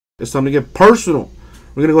It's time to get personal.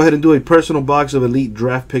 We're going to go ahead and do a personal box of Elite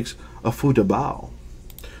Draft Picks of Football.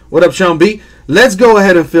 What up, Sean B? Let's go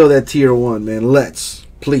ahead and fill that tier 1, man. Let's.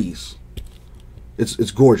 Please.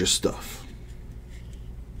 It's gorgeous stuff.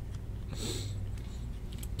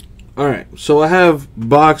 Alright, so I have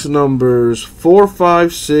box numbers 4,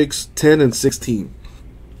 5, 6, 10, and 16.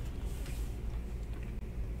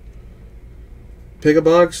 Pick a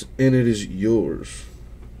box, and it is yours.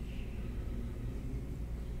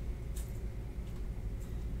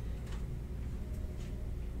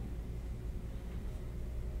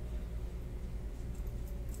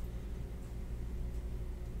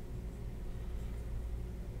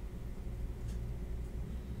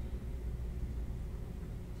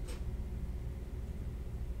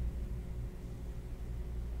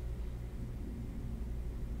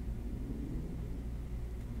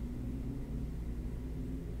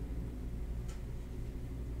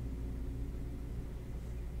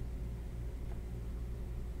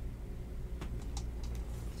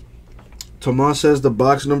 Tomas says the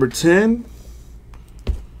box number 10.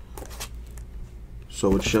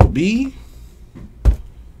 So it shall be.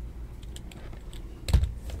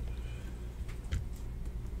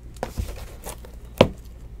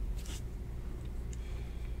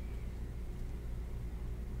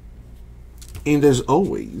 And as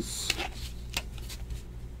always,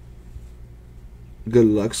 good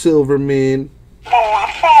luck, Silverman.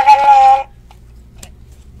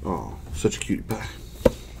 Oh, such a cutie pie.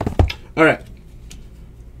 Alright.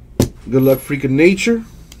 Good luck, Freak of Nature.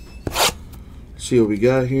 See what we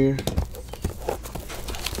got here.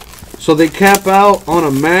 So they cap out on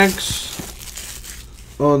a max.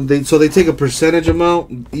 So they take a percentage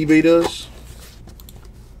amount, eBay does.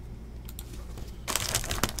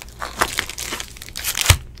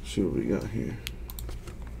 See what we got here.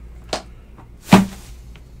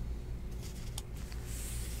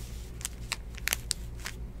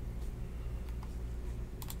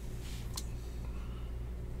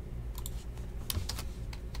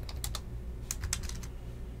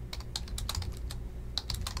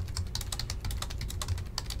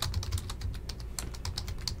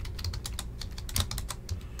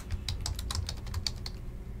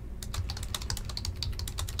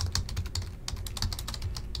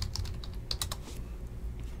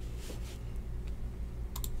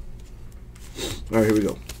 All right, here we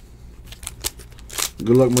go.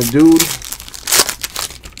 Good luck, my dude.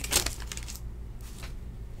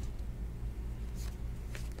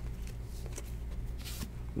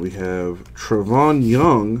 We have Trevon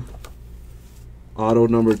Young, auto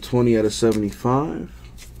number 20 out of 75.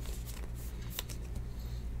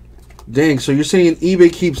 Dang, so you're saying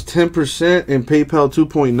eBay keeps 10% and PayPal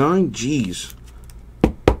 2.9? Jeez.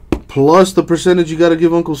 Plus the percentage you got to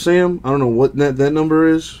give Uncle Sam? I don't know what that number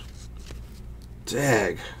is.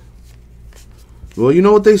 Dag. Well, you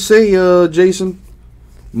know what they say, Jason?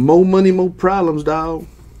 More money, more problems, dog.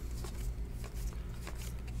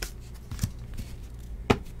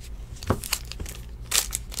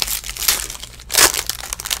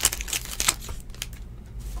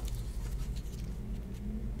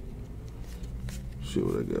 See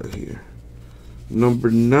what I got here.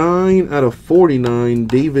 Number 9 out of 49,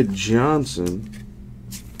 David Johnson.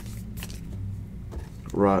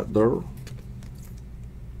 Right there.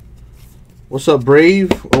 What's up,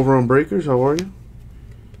 Brave? Over on Breakers, how are you?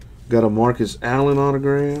 Got a Marcus Allen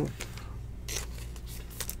autograph.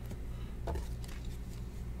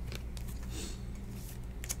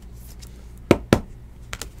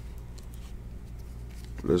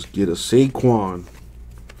 Let's get a Saquon.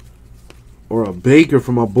 Or a Baker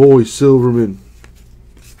for my boy, Silverman.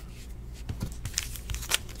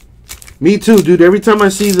 Me too, dude. Every time I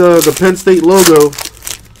see the Penn State logo,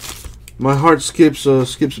 my heart skips a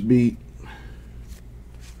beat.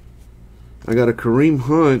 I got a Kareem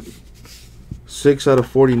Hunt, 6 out of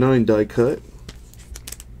 49 die cut.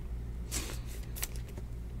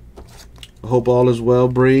 I hope all is well,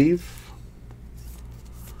 Brave.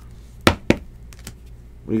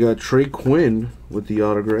 We got Trey Quinn with the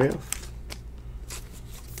autograph.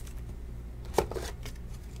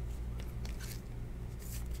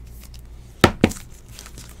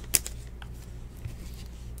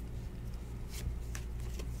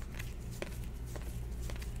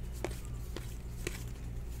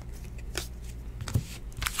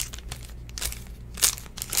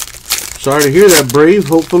 Sorry to hear that, Brave.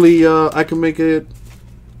 Hopefully I can make it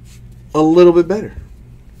a little bit better.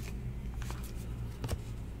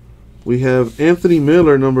 We have Anthony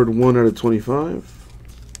Miller, numbered 1 out of 25.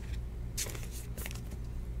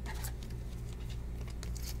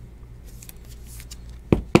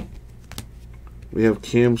 We have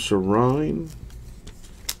Cam Sarine.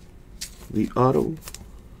 the auto,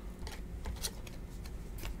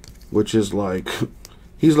 which is like,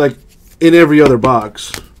 he's like in every other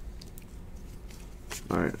box.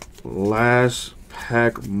 All right, last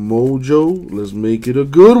pack mojo. Let's make it a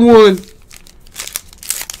good one.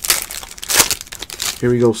 Here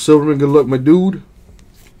we go, Silverman. Good luck, my dude.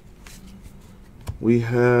 We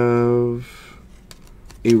have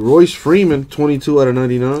a Royce Freeman, 22 out of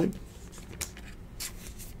 99.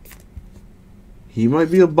 He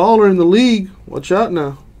might be a baller in the league. Watch out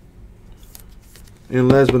now. And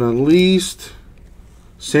last but not least,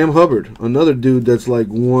 Sam Hubbard, another dude that's like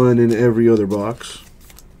one in every other box.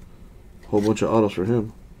 Whole bunch of autos for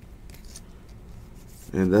him.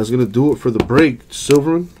 And that's going to do it for the break.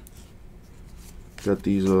 Silverman. Got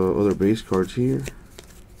these other base cards here.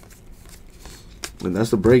 And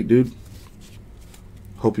that's the break, dude.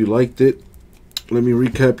 Hope you liked it. Let me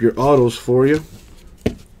recap your autos for you.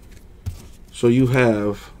 So you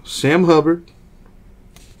have Sam Hubbard,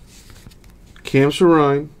 Cam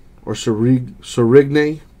Sarine, or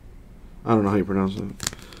Sarigne. I don't know how you pronounce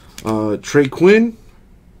that. Trey Quinn,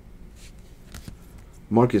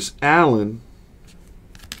 Marcus Allen,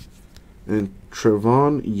 and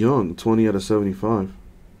Trevon Young, 20 out of 75.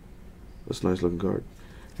 That's a nice looking card.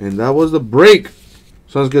 And that was the break.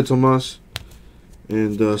 Sounds good, Tomas.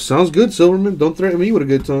 And sounds good, Silverman. Don't threaten me with a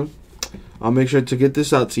good time. I'll make sure to get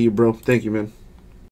this out to you, bro. Thank you, man.